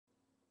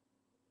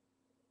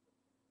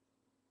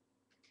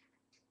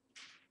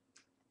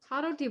How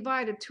to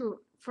divide two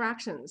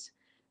fractions?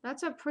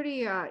 That's a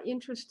pretty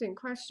interesting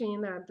question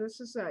in that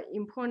this is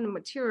important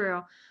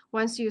material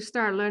once you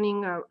start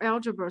learning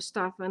algebra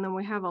stuff, and then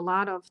we have a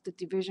lot of the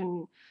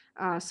division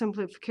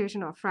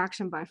simplification of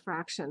fraction by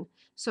fraction.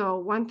 So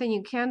one thing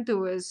you can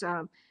do is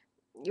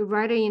you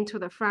write it into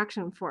the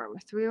fraction form,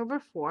 3 over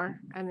 4,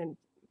 and then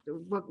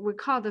what we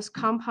call this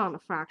compound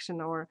fraction,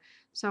 or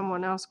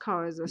someone else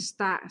calls it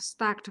a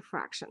stacked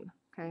fraction.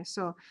 Okay,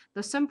 so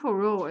the simple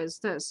rule is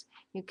this: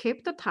 you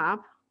keep the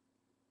top,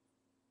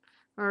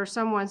 or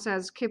someone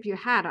says keep your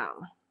hat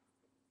on.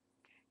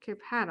 Keep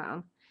hat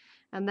on.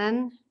 And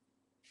then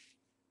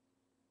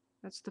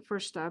that's the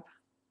first step.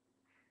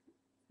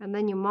 And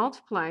then you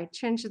multiply,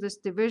 change this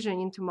division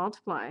into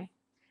multiply,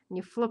 and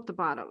you flip the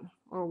bottom,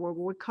 or what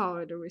we call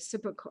it a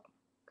reciprocal.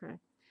 Okay,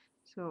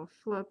 so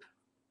flip.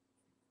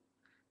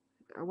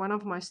 One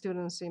of my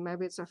students say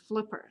maybe it's a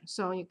flipper.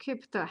 So you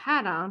keep the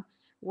hat on,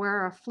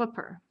 wear a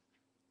flipper.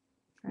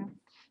 Okay,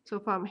 so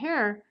from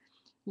here,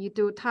 you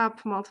do top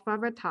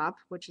multiplied by top,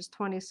 which is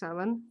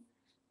 27.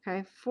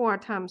 Okay, 4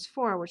 times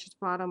 4, which is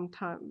bottom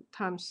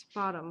times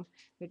bottom,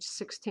 which is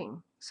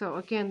 16. So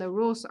again, the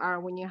rules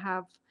are when you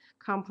have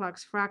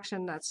complex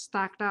fraction that's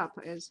stacked up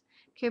is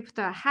keep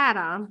the hat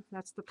on,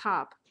 that's the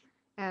top,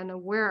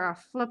 and wear a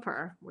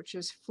flipper, which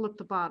is flip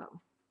the bottom.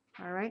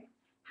 All right,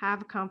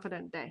 have a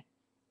confident day.